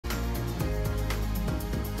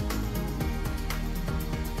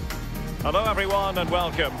Hello everyone and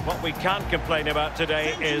welcome. What we can't complain about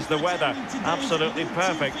today is the weather. Absolutely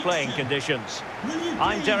perfect playing conditions.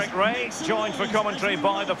 I'm Derek Ray, joined for commentary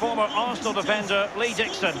by the former Arsenal defender Lee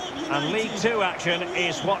Dixon. And League Two action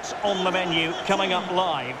is what's on the menu coming up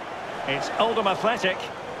live. It's Oldham Athletic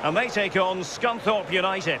and they take on Scunthorpe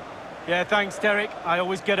United. Yeah, thanks Derek. I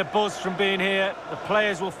always get a buzz from being here. The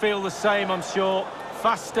players will feel the same, I'm sure.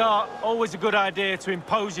 Fast start, always a good idea to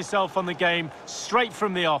impose yourself on the game straight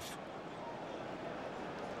from the off.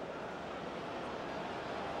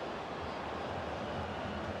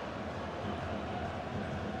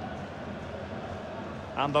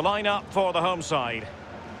 And the lineup for the home side.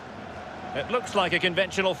 It looks like a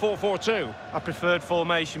conventional 4-4-2. A preferred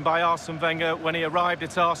formation by Arsene Wenger when he arrived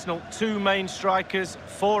at Arsenal. Two main strikers,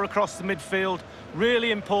 four across the midfield.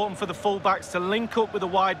 Really important for the fullbacks to link up with the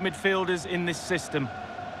wide midfielders in this system.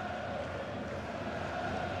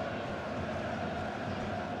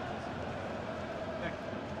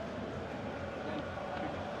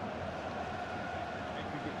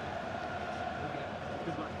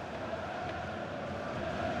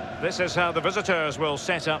 This is how the visitors will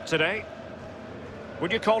set up today.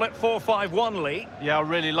 Would you call it 4-5-1, Lee? Yeah, I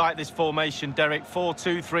really like this formation, Derek.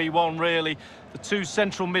 4-2-3-1, really. The two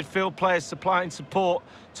central midfield players supplying support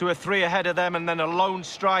to a three ahead of them, and then a lone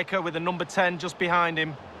striker with a number 10 just behind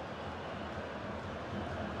him.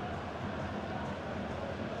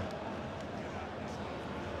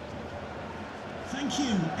 Thank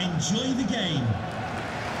you. Enjoy the game.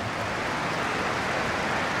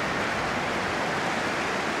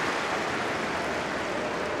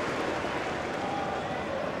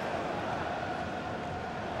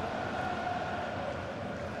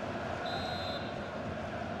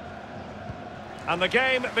 And the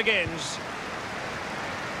game begins.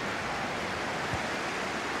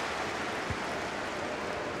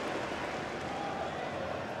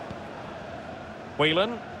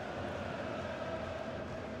 Whelan.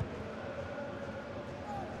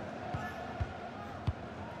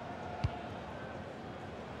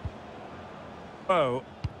 Oh.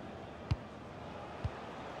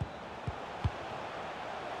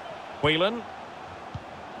 Whelan.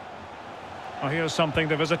 Well, here's something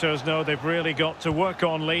the visitors know they've really got to work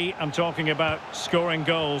on, Lee. I'm talking about scoring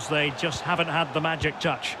goals. They just haven't had the magic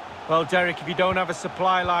touch. Well, Derek, if you don't have a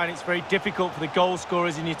supply line, it's very difficult for the goal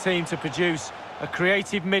scorers in your team to produce. A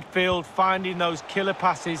creative midfield, finding those killer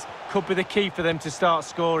passes, could be the key for them to start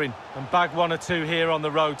scoring and bag one or two here on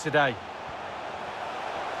the road today.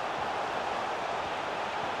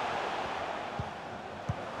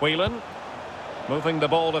 Whelan, moving the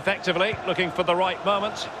ball effectively, looking for the right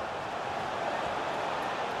moment.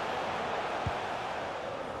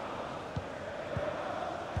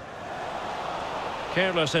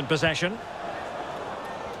 Careless in possession.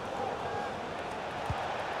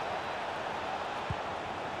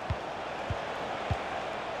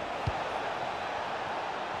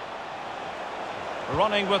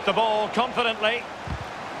 Running with the ball confidently.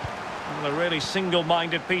 And a really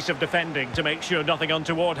single-minded piece of defending to make sure nothing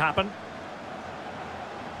untoward happened.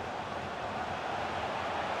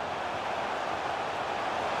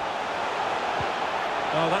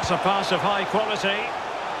 Oh, that's a pass of high quality.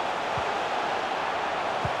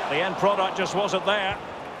 The end product just wasn't there.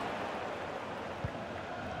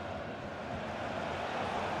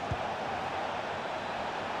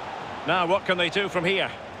 Now what can they do from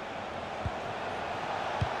here?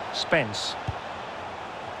 Spence.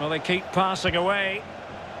 Well, they keep passing away.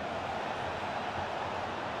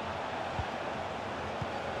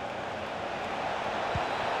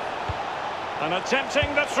 And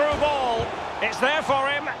attempting the through ball. It's there for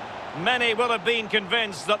him. Many will have been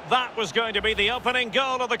convinced that that was going to be the opening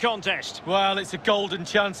goal of the contest. Well, it's a golden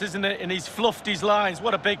chance, isn't it? And he's fluffed his lines.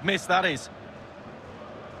 What a big miss that is.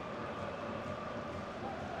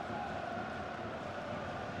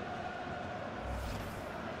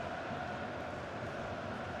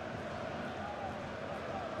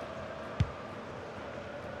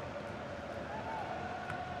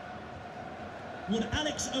 Would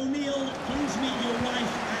Alex O'Neill please meet your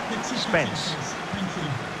wife at the ticket Spence. office? Thank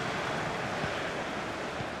you.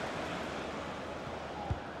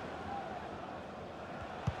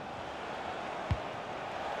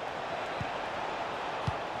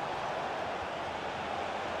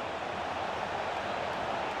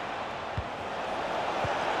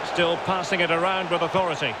 Still passing it around with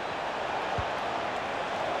authority.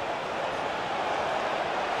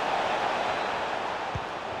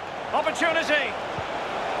 Opportunity.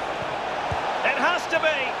 It has to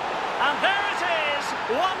be. And there it is.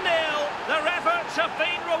 1-0. Their efforts have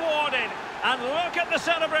been rewarded. And look at the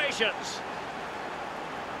celebrations.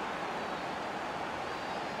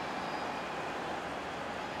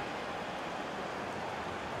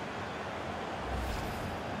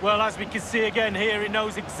 Well, as we can see again here, he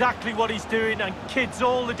knows exactly what he's doing and kids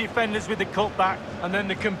all the defenders with the cutback. And then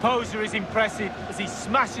the composure is impressive as he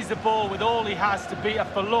smashes the ball with all he has to beat a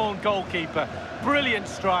forlorn goalkeeper. Brilliant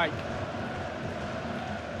strike.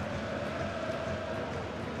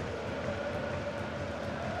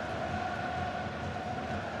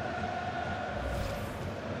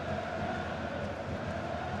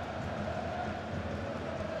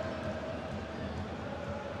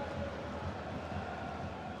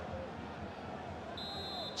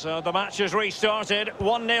 So the match has restarted,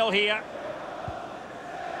 1-0 here.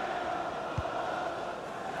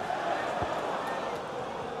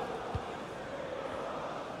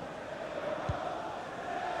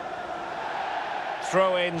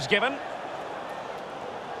 Throw-ins given.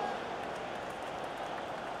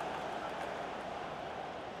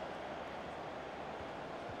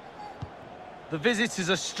 The visitors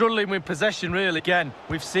are struggling with possession really again.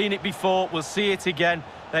 We've seen it before, we'll see it again.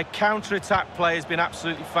 Their counter-attack play has been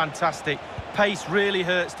absolutely fantastic. Pace really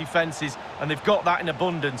hurts defences, and they've got that in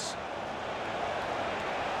abundance.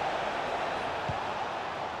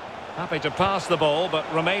 Happy to pass the ball, but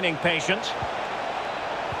remaining patient.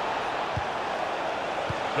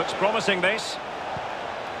 Looks promising, this.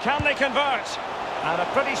 Can they convert? And a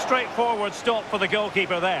pretty straightforward stop for the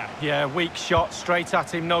goalkeeper there. Yeah, weak shot, straight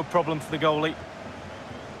at him, no problem for the goalie.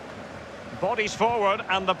 Bodies forward,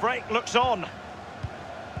 and the break looks on.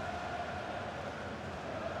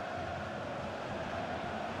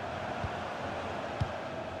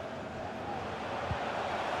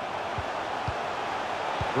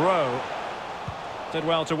 Rowe did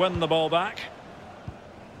well to win the ball back.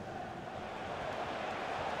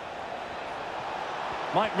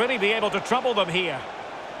 Might really be able to trouble them here.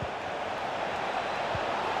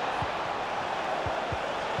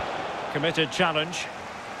 Committed challenge.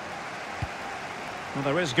 Well,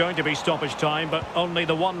 there is going to be stoppage time, but only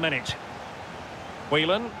the 1 minute.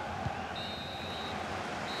 Whelan.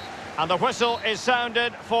 And the whistle is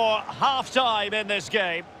sounded for half-time in this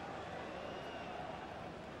game.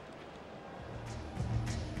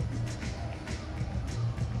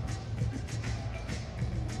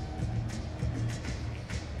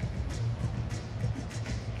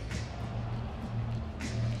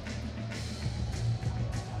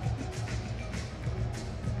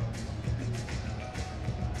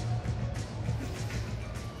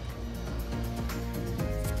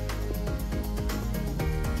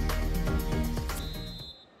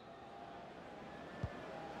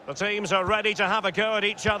 The teams are ready to have a go at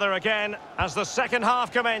each other again as the second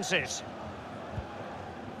half commences.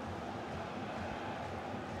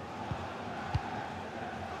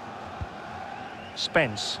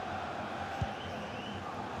 Spence.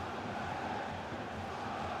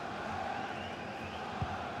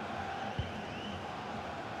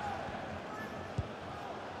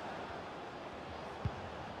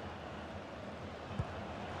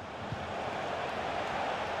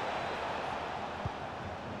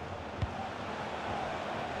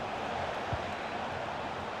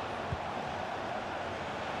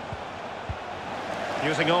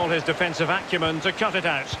 Using all his defensive acumen to cut it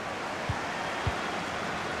out.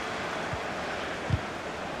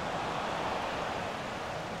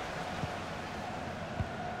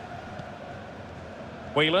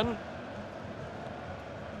 Whelan.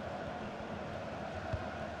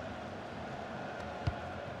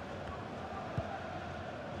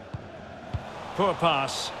 Poor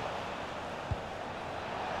pass.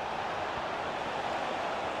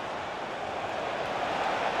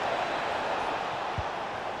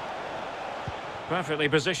 Perfectly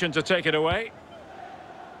positioned to take it away.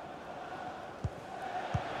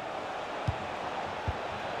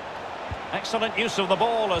 Excellent use of the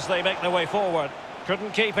ball as they make their way forward.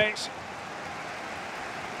 Couldn't keep it.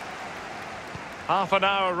 Half an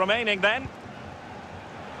hour remaining then.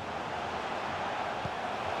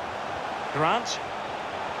 Grant.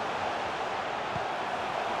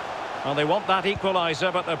 Well, they want that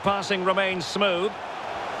equaliser, but their passing remains smooth.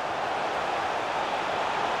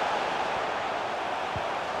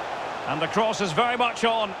 And the cross is very much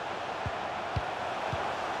on.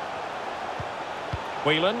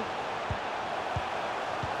 Whelan.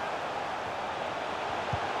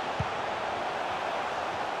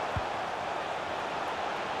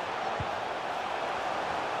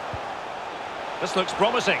 This looks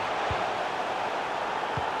promising.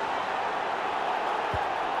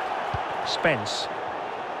 Spence.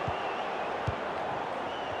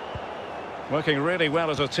 Working really well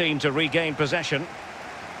as a team to regain possession.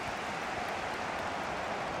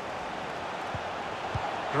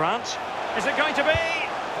 Grant. Is it going to be?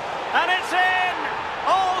 And it's in!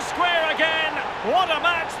 All square again! What a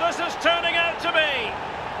match this is turning out to be!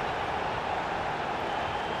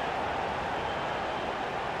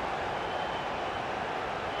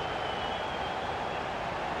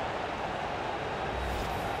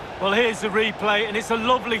 Well, here's the replay, and it's a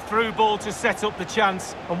lovely through ball to set up the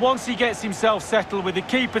chance. And once he gets himself settled with the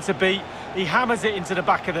keeper to beat, he hammers it into the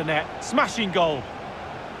back of the net. Smashing goal.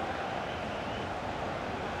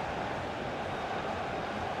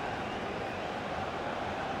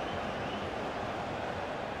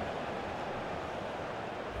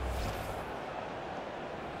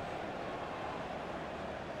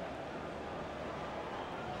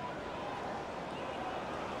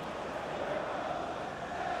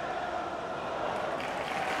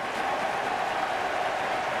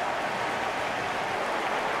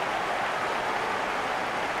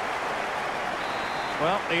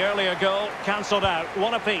 Well, the earlier goal cancelled out.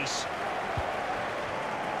 One apiece.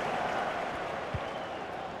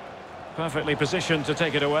 Perfectly positioned to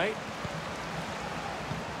take it away.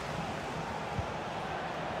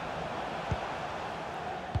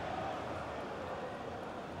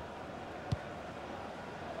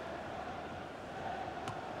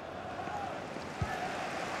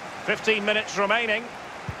 "15 minutes remaining."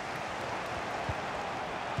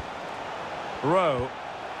 Rowe.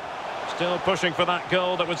 Still pushing for that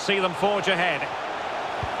goal that would see them forge ahead.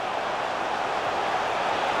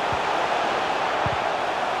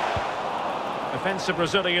 Offensive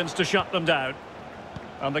Brazilians to shut them down.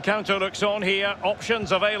 And the counter looks on here.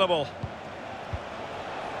 Options available.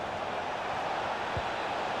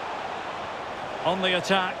 On the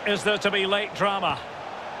attack, is there to be late drama?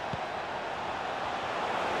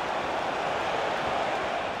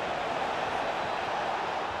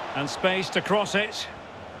 And space to cross it.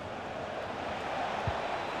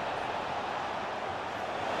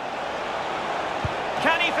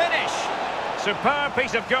 Can he finish? Superb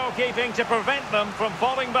piece of goalkeeping to prevent them from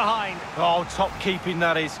falling behind. Oh, top keeping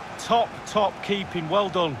that is. Top keeping. Well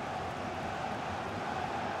done.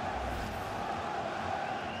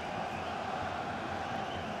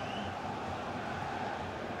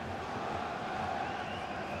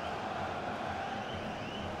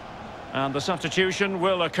 And the substitution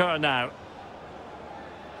will occur now.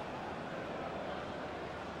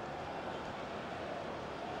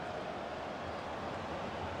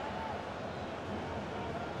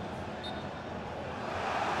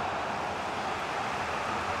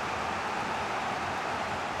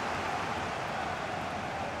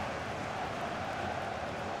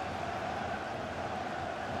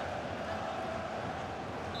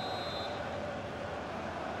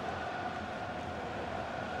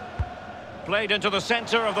 Played into the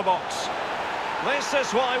centre of the box. This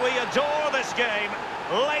is why we adore this game.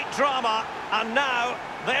 Late drama, and now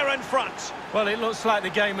they're in front. Well, it looks like the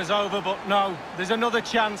game is over, but no, there's another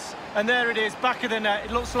chance. And there it is, back of the net.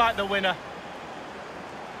 It looks like the winner.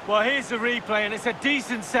 Well, here's the replay, and it's a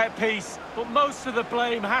decent set piece, but most of the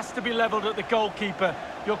blame has to be levelled at the goalkeeper.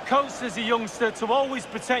 You're coached as a youngster to always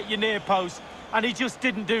protect your near post, and he just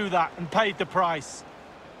didn't do that and paid the price.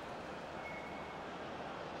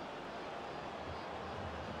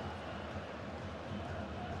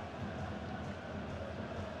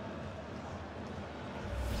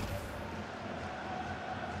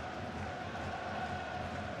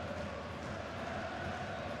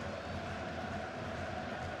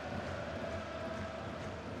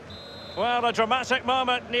 Well, a dramatic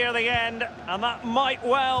moment near the end, and that might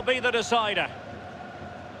well be the decider.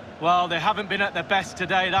 Well, they haven't been at their best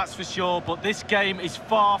today, that's for sure, but this game is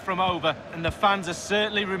far from over, and the fans are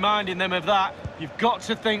certainly reminding them of that. You've got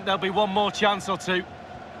to think there'll be one more chance or two.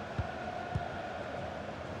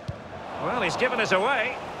 Well, he's given us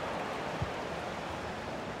away.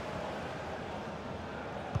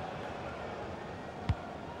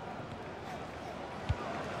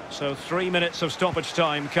 So 3 minutes of stoppage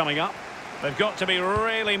time coming up. They've got to be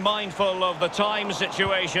really mindful of the time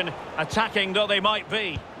situation, attacking though they might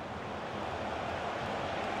be.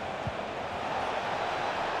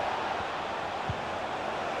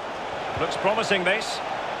 Looks promising, this.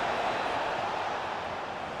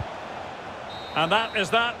 And that is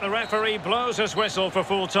that. The referee blows his whistle for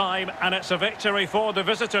full time, and it's a victory for the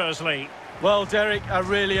visitors, Lee. Well, Derek, I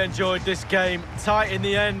really enjoyed this game. Tight in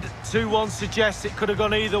the end. 2-1 suggests it could have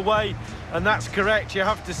gone either way, and that's correct, you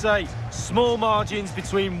have to say. Small margins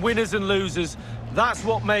between winners and losers. That's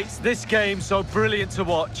what makes this game so brilliant to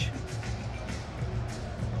watch.